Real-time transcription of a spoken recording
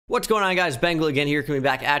What's going on, guys? Bengal again here, coming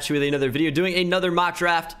back at you with another video, doing another mock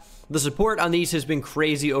draft. The support on these has been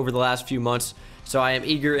crazy over the last few months, so I am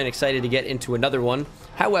eager and excited to get into another one.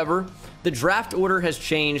 However, the draft order has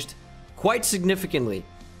changed quite significantly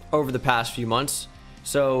over the past few months,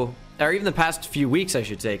 or even the past few weeks, I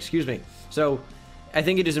should say, excuse me. So I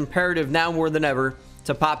think it is imperative now more than ever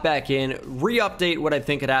to pop back in, re-update what I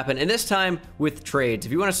think could happen, and this time with trades.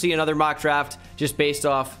 If you want to see another mock draft just based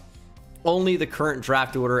off only the current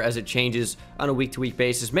draft order as it changes on a week-to-week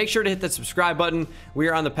basis, make sure to hit that subscribe button. We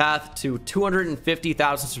are on the path to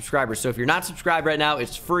 250,000 subscribers. So if you're not subscribed right now,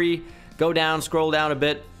 it's free. Go down, scroll down a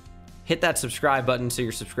bit, hit that subscribe button so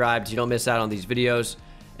you're subscribed. You don't miss out on these videos.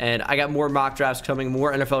 And I got more mock drafts coming,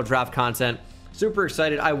 more NFL draft content. Super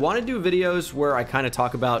excited. I want to do videos where I kind of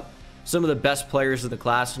talk about some of the best players of the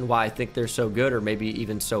class and why I think they're so good, or maybe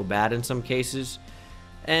even so bad in some cases.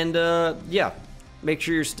 And yeah. Make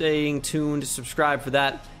sure you're staying tuned, subscribe for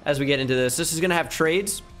that as we get into this. This is going to have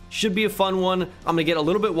trades. Should be a fun one. I'm going to get a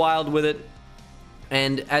little bit wild with it.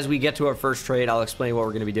 And as we get to our first trade, I'll explain what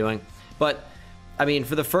we're going to be doing. But, I mean,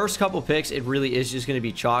 for the first couple picks, it really is just going to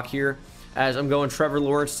be chalk here. As I'm going Trevor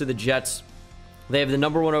Lawrence to the Jets. They have the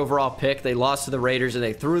 #1 overall pick. They lost to the Raiders, and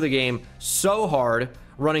they threw the game so hard,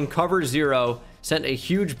 running cover 0, sent a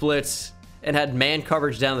huge blitz, and had man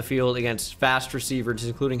coverage down the field against fast receivers,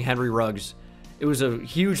 including Henry Ruggs. It was a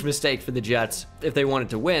huge mistake for the Jets if they wanted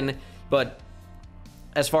to win, but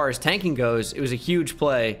as far as tanking goes, it was a huge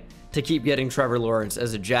play to keep getting Trevor Lawrence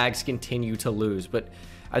as the Jags continue to lose. But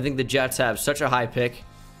I think the Jets have such a high pick.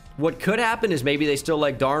 What could happen is maybe they still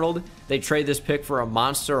like Darnold. They trade this pick for a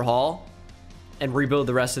monster haul and rebuild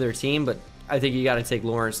the rest of their team, but I think you got to take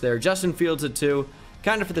Lawrence there. Justin Fields at 2,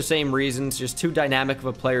 kind of for the same reasons, just too dynamic of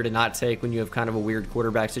a player to not take when you have kind of a weird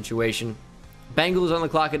quarterback situation. Bengals on the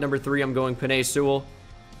clock at #3. I'm going Penei Sewell.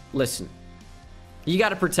 Listen, you got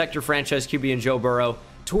to protect your franchise QB in Joe Burrow.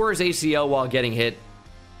 Tore his ACL while getting hit.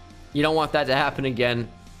 You don't want that to happen again.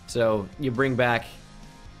 So you bring back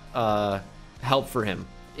help for him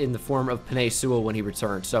in the form of Penei Sewell when he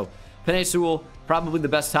returns. So Penei Sewell, probably the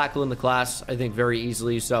best tackle in the class, I think, very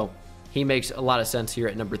easily. So he makes a lot of sense here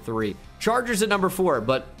at #3. Chargers at #4,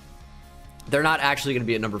 but they're not actually going to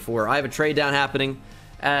be at #4. I have a trade down happening,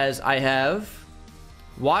 as I have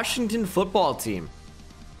Washington Football Team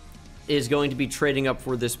is going to be trading up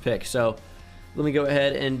for this pick. So let me go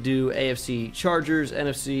ahead and do AFC Chargers.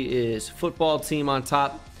 NFC is Football Team on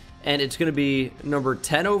top. And it's going to be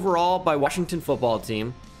 #10 overall by Washington Football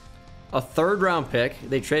Team. A 3rd round pick.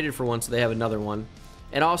 They traded for one, so they have another one.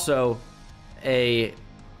 And also a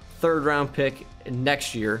 3rd round pick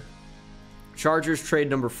next year. Chargers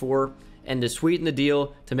trade #4. And to sweeten the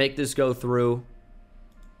deal, to make this go through,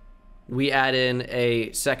 we add in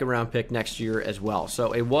a 2nd round pick next year as well.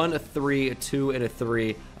 So a 1, a 3, a 2, and a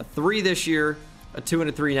 3. A 3 this year, a 2 and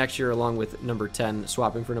a 3 next year, along with #10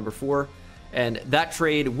 swapping for #4. And that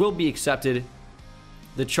trade will be accepted.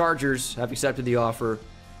 The Chargers have accepted the offer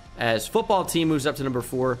as Football Team moves up to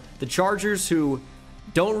 #4. The Chargers, who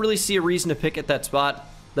don't really see a reason to pick at that spot.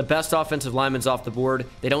 The best offensive lineman's off the board.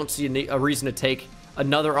 They don't see a reason to take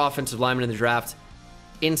another offensive lineman in the draft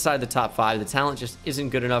inside the top 5. The talent just isn't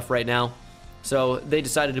good enough right now. So they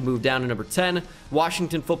decided to move down to #10.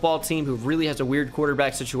 Washington Football Team, who really has a weird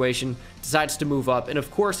quarterback situation, decides to move up. And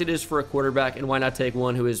of course it is for a quarterback, and why not take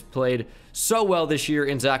one who has played so well this year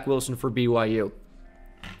in Zach Wilson for BYU.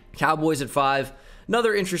 Cowboys at 5.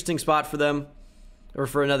 Another interesting spot for them, or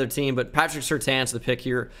for another team, but Patrick Surtain's the pick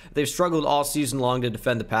here. They've struggled all season long to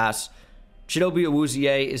defend the pass. Chidobe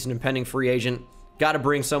Awuzie is an impending free agent. Got to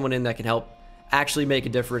bring someone in that can help actually make a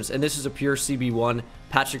difference, and this is a pure CB1.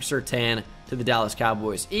 Patrick Surtain to the Dallas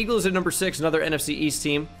Cowboys. Eagles at #6, another NFC East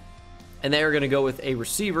team, and they are going to go with a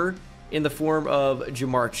receiver in the form of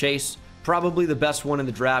Jamar Chase, probably the best one in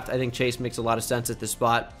the draft. I think Chase makes a lot of sense at this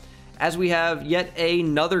spot, as we have yet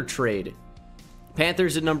another trade.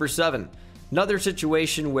 Panthers at #7, another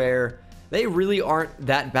situation where they really aren't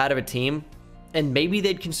that bad of a team, and maybe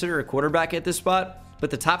they'd consider a quarterback at this spot, but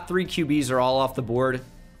the top 3 QBs are all off the board.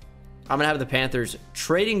 I'm going to have the Panthers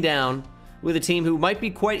trading down with a team who might be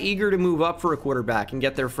quite eager to move up for a quarterback and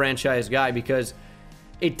get their franchise guy, because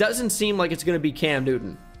it doesn't seem like it's going to be Cam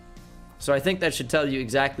Newton. So I think that should tell you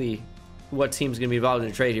exactly what team's going to be involved in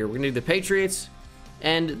the trade here. We're going to do the Patriots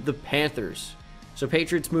and the Panthers. So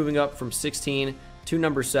Patriots moving up from 16 to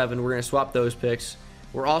 #7. We're going to swap those picks.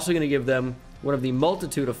 We're also going to give them one of the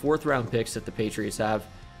multitude of 4th round picks that the Patriots have.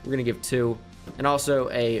 We're going to give 2, and also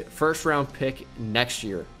a 1st round pick next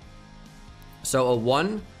year. So a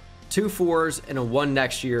 1, 2 4s, and a 1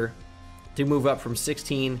 next year to move up from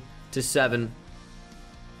 16 to 7.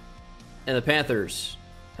 And the Panthers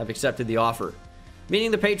have accepted the offer,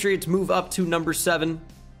 meaning the Patriots move up to number 7.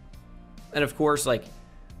 And of course, like,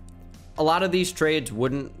 a lot of these trades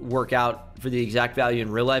wouldn't work out for the exact value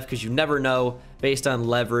in real life because you never know based on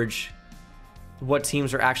leverage what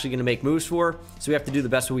teams are actually going to make moves for. So we have to do the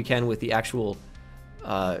best we can with the actual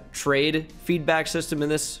trade feedback system in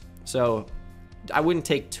this. So I wouldn't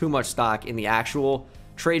take too much stock in the actual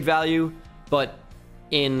trade value, but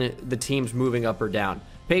in the teams moving up or down.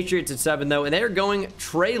 Patriots at 7 though, and they're going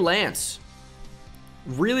Trey Lance.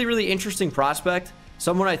 Really, really interesting prospect.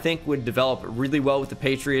 Someone I think would develop really well with the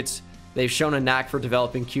Patriots. They've shown a knack for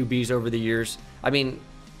developing QBs over the years. I mean,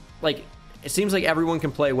 like, it seems like everyone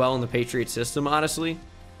can play well in the Patriots system, honestly.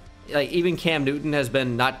 Like, even Cam Newton has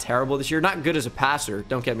been not terrible this year. Not good as a passer,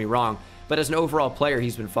 don't get me wrong. But as an overall player,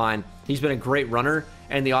 he's been fine. He's been a great runner,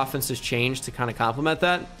 and the offense has changed to kind of complement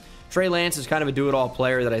that. Trey Lance is kind of a do-it-all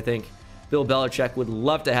player that I think Bill Belichick would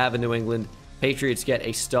love to have in New England. Patriots get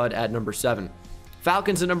a stud at number 7.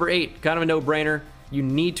 Falcons at number 8, kind of a no-brainer. You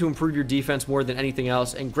need to improve your defense more than anything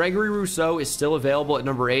else, and Gregory Rousseau is still available at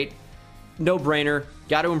number 8. No-brainer.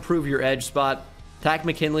 Got to improve your edge spot. Takk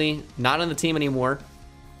McKinley, not on the team anymore.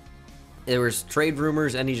 There was trade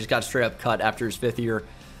rumors, and he just got straight up cut after his 5th year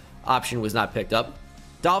option was not picked up.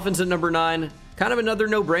 Dolphins at number 9. Kind of another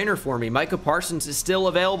no-brainer for me. Micah Parsons is still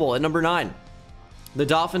available at number 9. The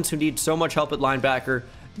Dolphins, who need so much help at linebacker,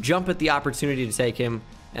 jump at the opportunity to take him,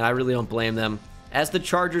 and I really don't blame them. As the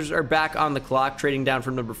Chargers are back on the clock, trading down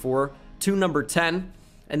from number 4 to number 10,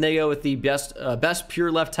 and they go with the best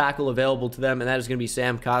pure left tackle available to them, and that is going to be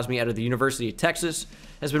Sam Cosmi out of the University of Texas.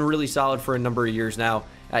 Has been really solid for a number of years now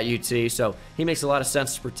at UT, so he makes a lot of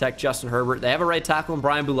sense to protect Justin Herbert. They have a right tackle in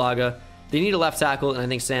Brian Bulaga. They need a left tackle, and I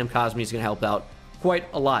think Sam Cosmi is going to help out quite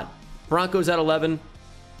a lot. Broncos at 11.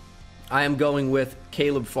 I am going with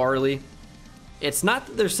Caleb Farley. It's not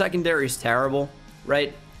that their secondary is terrible,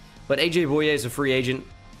 right? But AJ Bouye is a free agent.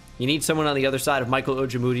 You need someone on the other side of Michael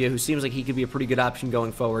Ojemudia, who seems like he could be a pretty good option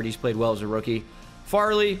going forward. He's played well as a rookie.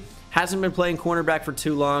 Farley hasn't been playing cornerback for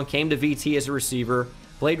too long. Came to VT as a receiver.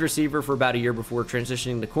 Played receiver for about a year before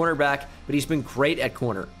transitioning to cornerback, but he's been great at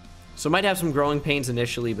corner. So might have some growing pains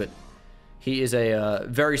initially, but he is a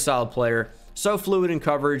very solid player. So fluid in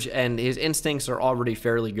coverage, and his instincts are already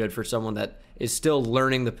fairly good for someone that is still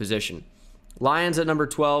learning the position. Lions at number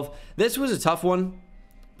 12. This was a tough one,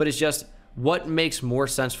 but it's just what makes more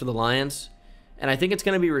sense for the Lions. And I think it's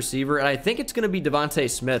going to be receiver, and I think it's going to be Devontae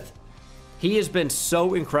Smith. He has been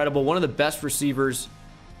so incredible, one of the best receivers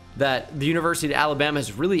that the University of Alabama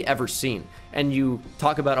has really ever seen. And you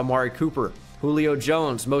talk about Amari Cooper, Julio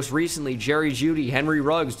Jones, most recently Jerry Jeudy, Henry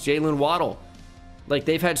Ruggs, Jalen Waddle. Like,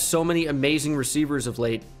 they've had so many amazing receivers of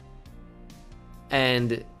late,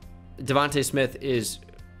 and Devontae Smith is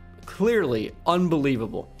clearly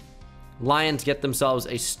unbelievable. Lions get themselves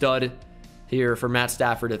a stud here for Matt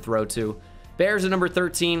Stafford to throw to. Bears at number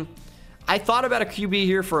 13. I thought about a QB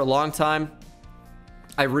here for a long time.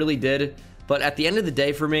 I really did. But at the end of the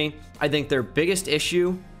day for me, I think their biggest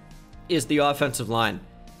issue is the offensive line.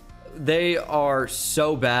 They are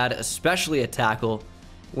so bad, especially at tackle.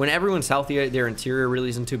 When everyone's healthy, their interior really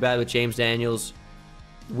isn't too bad with James Daniels,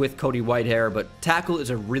 with Cody Whitehair. But tackle is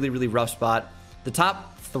a really, really rough spot. The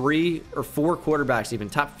top 3 or 4 quarterbacks, even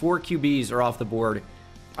top 4 QBs are off the board.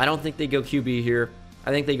 I don't think they go QB here.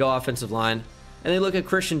 I think they go offensive line. And they look at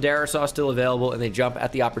Christian Darrisaw still available, and they jump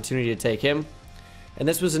at the opportunity to take him. And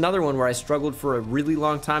this was another one where I struggled for a really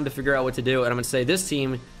long time to figure out what to do. And I'm going to say this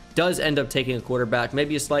team does end up taking a quarterback.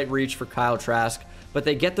 Maybe a slight reach for Kyle Trask. But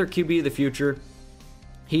they get their QB of the future.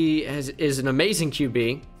 He is an amazing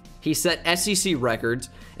QB. He set SEC records,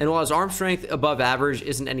 and while his arm strength above average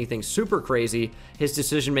isn't anything super crazy, his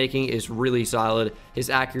decision-making is really solid.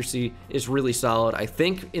 His accuracy is really solid. I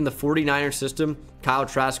think in the 49ers system, Kyle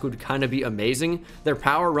Trask would kind of be amazing. They're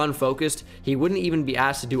power run focused. He wouldn't even be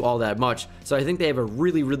asked to do all that much. So I think they have a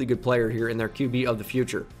really, really good player here in their QB of the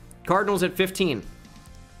future. Cardinals at 15.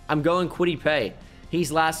 I'm going Kwity Paye.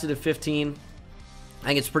 He's lasted at 15. I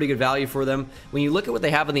think it's pretty good value for them. When you look at what they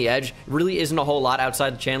have on the edge, it really isn't a whole lot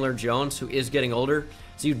outside Chandler Jones, who is getting older.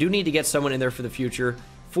 So you do need to get someone in there for the future.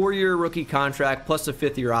 4-year rookie contract plus a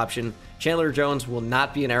 5th-year option. Chandler Jones will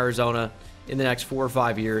not be in Arizona in the next 4 or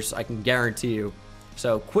 5 years, I can guarantee you.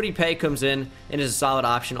 So Kwity Paye comes in and is a solid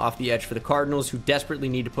option off the edge for the Cardinals, who desperately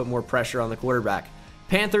need to put more pressure on the quarterback.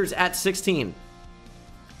 Panthers at 16.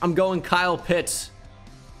 I'm going Kyle Pitts.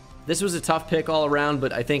 This was a tough pick all around,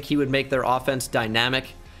 but I think he would make their offense dynamic.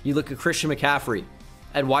 You look at Christian McCaffrey.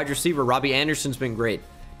 At wide receiver, Robbie Anderson's been great.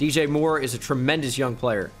 DJ Moore is a tremendous young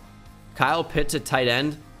player. Kyle Pitts at tight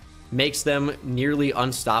end makes them nearly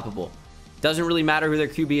unstoppable. Doesn't really matter who their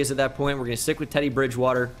QB is at that point. We're going to stick with Teddy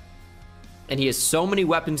Bridgewater. And he has so many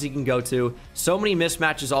weapons he can go to, so many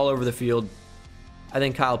mismatches all over the field. I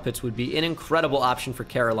think Kyle Pitts would be an incredible option for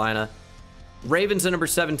Carolina. Ravens at number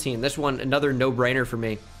 17. This one, another no-brainer for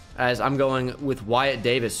me, as I'm going with Wyatt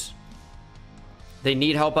Davis. They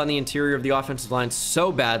need help on the interior of the offensive line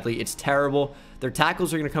so badly. It's terrible. Their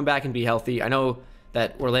tackles are going to come back and be healthy. I know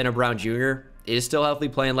that Orlando Brown Jr. is still healthy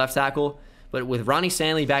playing left tackle, but with Ronnie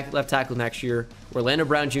Stanley back at left tackle next year, Orlando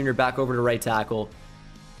Brown Jr. back over to right tackle,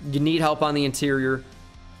 you need help on the interior.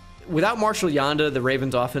 Without Marshall Yanda, the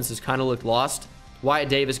Ravens offense has kind of looked lost. Wyatt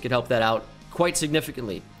Davis could help that out quite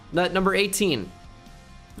significantly. Number 18,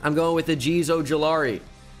 I'm going with Azeez Ojulari.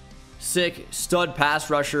 Sick, stud pass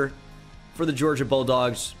rusher for the Georgia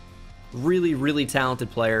Bulldogs. Really, really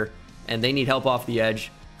talented player, and they need help off the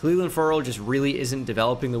edge. Cleveland Ferrell just really isn't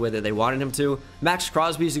developing the way that they wanted him to. Max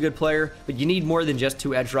Crosby's a good player, but you need more than just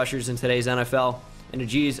 2 edge rushers in today's NFL. And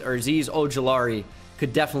Azeez Ojulari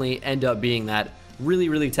could definitely end up being that. Really,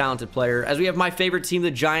 really talented player. As we have my favorite team,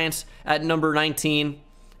 the Giants, at number 19.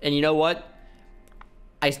 And you know what?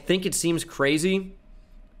 I think it seems crazy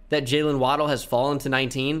that Jalen Waddle has fallen to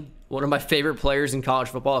 19. One of my favorite players in college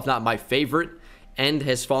football, if not my favorite, and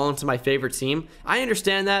has fallen to my favorite team. I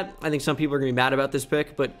understand that. I think some people are going to be mad about this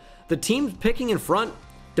pick, but the teams picking in front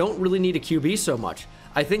don't really need a QB so much.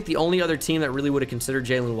 I think the only other team that really would have considered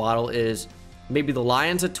Jalen Waddle is maybe the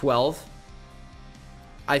Lions at 12.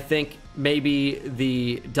 I think maybe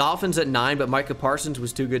the Dolphins at 9, but Micah Parsons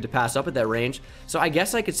was too good to pass up at that range. So I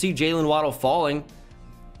guess I could see Jalen Waddle falling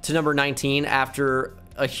to number 19 after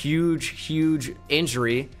a huge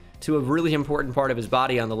injury to a really important part of his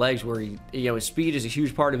body on the legs, where his speed is a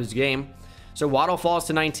huge part of his game. So Waddle falls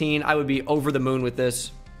to 19. I would be over the moon with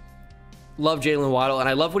this. Love Jalen Waddle, and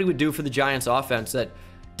I love what he would do for the Giants offense that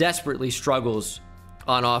desperately struggles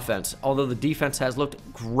on offense, although the defense has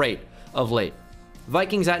looked great of late.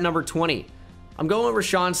 Vikings at number 20. I'm going with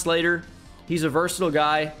Rashawn Slater. He's a versatile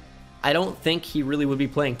guy. I don't think he really would be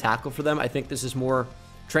playing tackle for them. I think this is more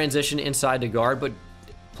transition inside the guard, but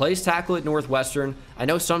plays tackle at Northwestern. I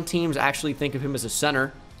know some teams actually think of him as a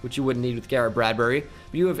center, which you wouldn't need with Garrett Bradbury.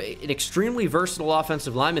 But you have an extremely versatile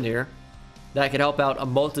offensive lineman here that could help out a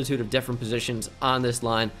multitude of different positions on this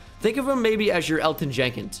line. Think of him maybe as your Elton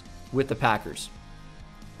Jenkins with the Packers.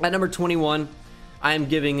 At number 21, I am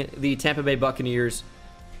giving the Tampa Bay Buccaneers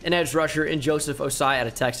an edge rusher in Joseph Osai out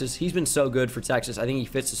of Texas. He's been so good for Texas. I think he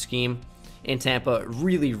fits the scheme in Tampa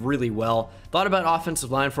really, really well. Thought about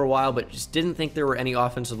offensive line for a while, but just didn't think there were any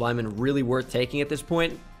offensive linemen really worth taking at this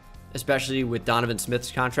point, especially with Donovan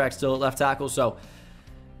Smith's contract still at left tackle. So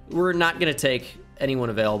we're not going to take anyone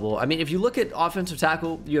available. I mean, if you look at offensive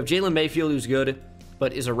tackle, you have Jalen Mayfield, who's good,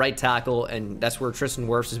 but is a right tackle, and that's where Tristan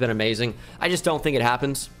Wirfs has been amazing. I just don't think it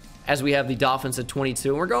happens, as we have the Dolphins at 22.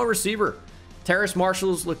 And we're going receiver. Terrace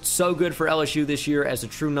Marshall's looked so good for LSU this year as a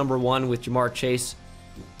true number 1 with Jamar Chase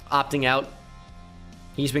opting out.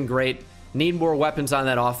 He's been great. Need more weapons on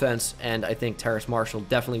that offense, and I think Terrace Marshall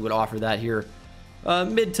definitely would offer that here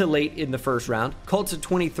mid to late in the first round. Colts at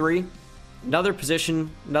 23. Another position,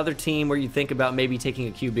 another team where you think about maybe taking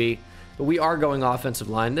a QB, but we are going offensive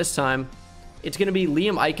line. This time, it's going to be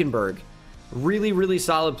Liam Eichenberg. Really, really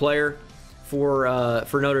solid player for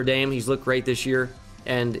Notre Dame. He's looked great this year.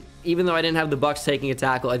 And even though I didn't have the Bucs taking a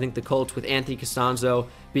tackle, I think the Colts, with Anthony Costanzo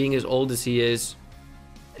being as old as he is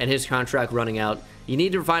and his contract running out, you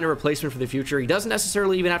need to find a replacement for the future. He doesn't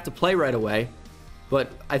necessarily even have to play right away,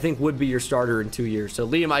 but I think would be your starter in 2 years. So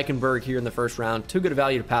Liam Eichenberg here in the first round. Too good a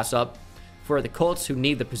value to pass up for the Colts, who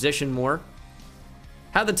need the position more.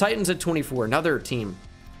 Have the Titans at 24. Another team.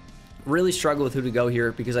 Really struggle with who to go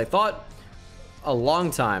here, because I thought a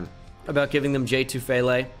long time about giving them Jay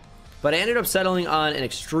Tufele, but I ended up settling on an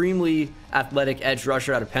extremely athletic edge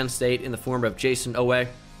rusher out of Penn State in the form of Jason Owe.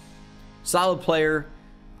 Solid player.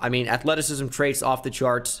 I mean, athleticism traits off the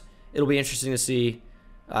charts. It'll be interesting to see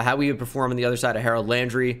how he would perform on the other side of Harold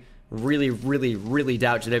Landry. Really, really, really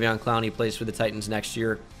doubt Jadeveon Clowney plays for the Titans next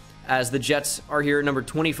year, as the Jets are here at number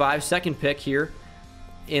 25. Second pick here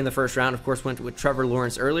in the first round, of course, went with Trevor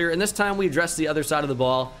Lawrence earlier. And this time we addressed the other side of the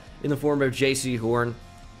ball in the form of J.C. Horn.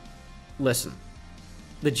 Listen,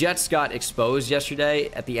 the Jets got exposed yesterday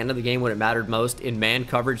at the end of the game when it mattered most in man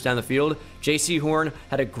coverage down the field. J.C. Horn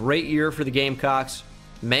had a great year for the Gamecocks.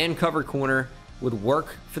 Man cover corner, would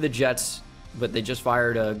work for the Jets, but they just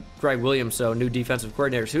fired Greg Williams, so new defensive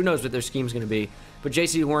coordinators. Who knows what their scheme's going to be. But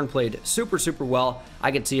J.C. Horn played super, super well.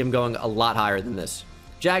 I could see him going a lot higher than this.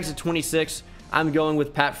 Jags at 26. I'm going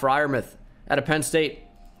with Pat Freiermuth out of Penn State.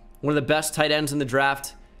 One of the best tight ends in the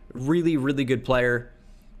draft. Really, really good player.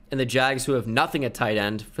 And the Jags, who have nothing at tight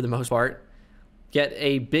end for the most part, get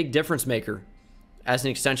a big difference maker as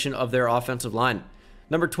an extension of their offensive line.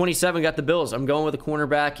 Number 27 got the Bills. I'm going with a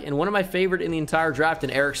cornerback, and one of my favorite in the entire draft,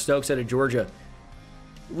 and Eric Stokes out of Georgia.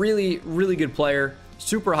 Really, really good player,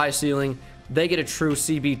 super high ceiling. They get a true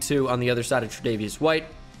CB2 on the other side of Tre'Davious White.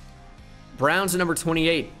 Browns at number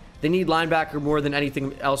 28. They need linebacker more than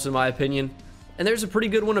anything else, in my opinion, and there's a pretty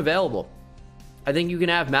good one available. I think you can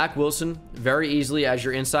have Mack Wilson very easily as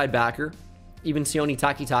your inside backer. Even Sione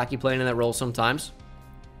Takitaki playing in that role sometimes.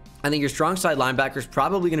 I think your strong side linebacker is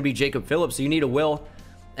probably going to be Jacob Phillips, so you need a will.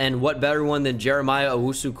 And what better one than Jeremiah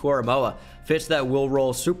Owusu-Koramoah? Fits that will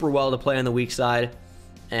role super well to play on the weak side,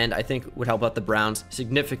 and I think would help out the Browns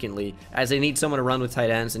significantly, as they need someone to run with tight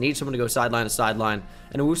ends. They need someone to go sideline to sideline,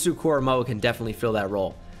 and Owusu-Koramoah can definitely fill that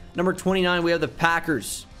role. Number 29, we have the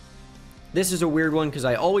Packers. This is a weird one because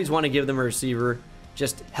I always want to give them a receiver,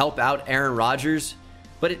 just help out Aaron Rodgers,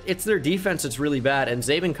 but it's their defense that's really bad, and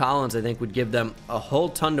Zaven Collins, I think, would give them a whole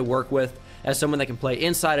ton to work with as someone that can play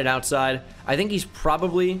inside and outside. I think he's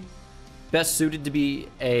probably best suited to be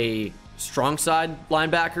a strong side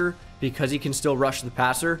linebacker because he can still rush the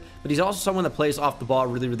passer, but he's also someone that plays off the ball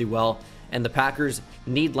really, really well, and the Packers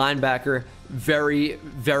need linebacker very,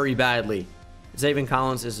 very badly. Zaven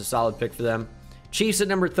Collins is a solid pick for them. Chiefs at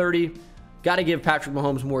number 30. Got to give Patrick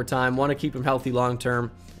Mahomes more time. Want to keep him healthy long term.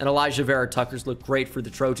 And Elijah Vera Tucker's looked great for the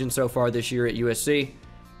Trojans so far this year at USC.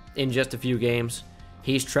 In just a few games,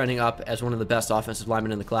 he's trending up as one of the best offensive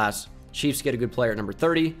linemen in the class. Chiefs get a good player at number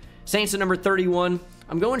 30. Saints at number 31.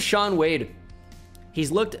 I'm going Shaun Wade.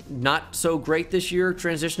 He's looked not so great this year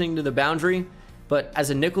transitioning to the boundary, but as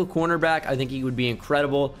a nickel cornerback, I think he would be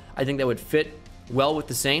incredible. I think that would fit well with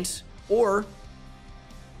the Saints. Or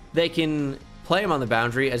they can play him on the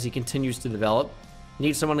boundary as he continues to develop.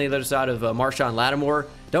 Need someone on the other side of Marshawn Lattimore.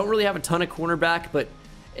 Don't really have a ton of cornerback, but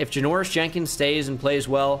if Janoris Jenkins stays and plays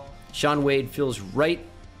well, Shaun Wade feels right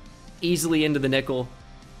easily into the nickel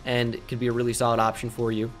and could be a really solid option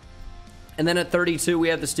for you. And then at 32, we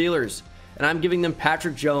have the Steelers, and I'm giving them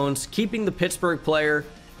Patrick Jones, keeping the Pittsburgh player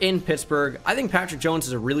in Pittsburgh. I think Patrick Jones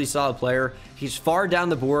is a really solid player. He's far down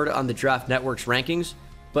the board on the Draft Network's rankings,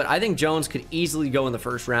 but I think Jones could easily go in the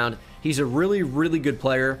first round. He's a really, really good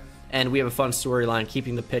player, and we have a fun storyline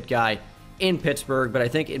keeping the Pitt guy in Pittsburgh, but I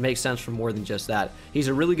think it makes sense for more than just that. He's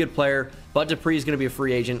a really good player. Bud Dupree is going to be a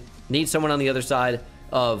free agent. Need someone on the other side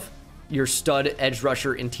of your stud edge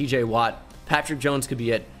rusher in TJ Watt. Patrick Jones could be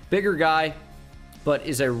it. Bigger guy, but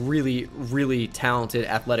is a really, really talented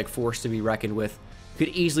athletic force to be reckoned with. Could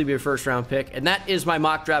easily be a first-round pick, and that is my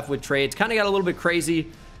mock draft with trades. Kind of got a little bit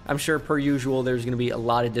crazy. I'm sure, per usual, there's going to be a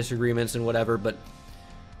lot of disagreements and whatever, but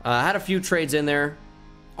I had a few trades in there.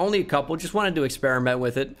 Only a couple. Just wanted to experiment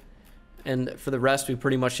with it. And for the rest, we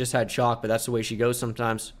pretty much just had chalk, but that's the way she goes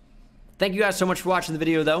sometimes. Thank you guys so much for watching the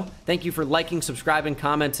video, though. Thank you for liking, subscribing,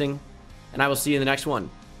 commenting, and I will see you in the next one.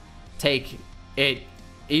 Take it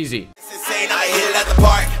easy. I hit it at the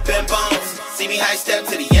park, bend bones. See me high step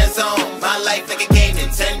to the end zone. My life like a game,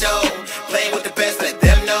 Nintendo. Playing with the best, let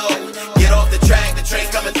them know. Get off the track, the train's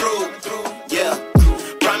coming through. Yeah.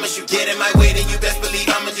 Promise you get in my way, then you best believe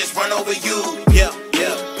I'ma just run over you. Yeah,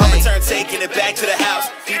 yeah. Papa turn taking it back to the house.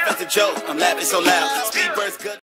 Defensive joke, I'm laughing so loud. Speedbird's good.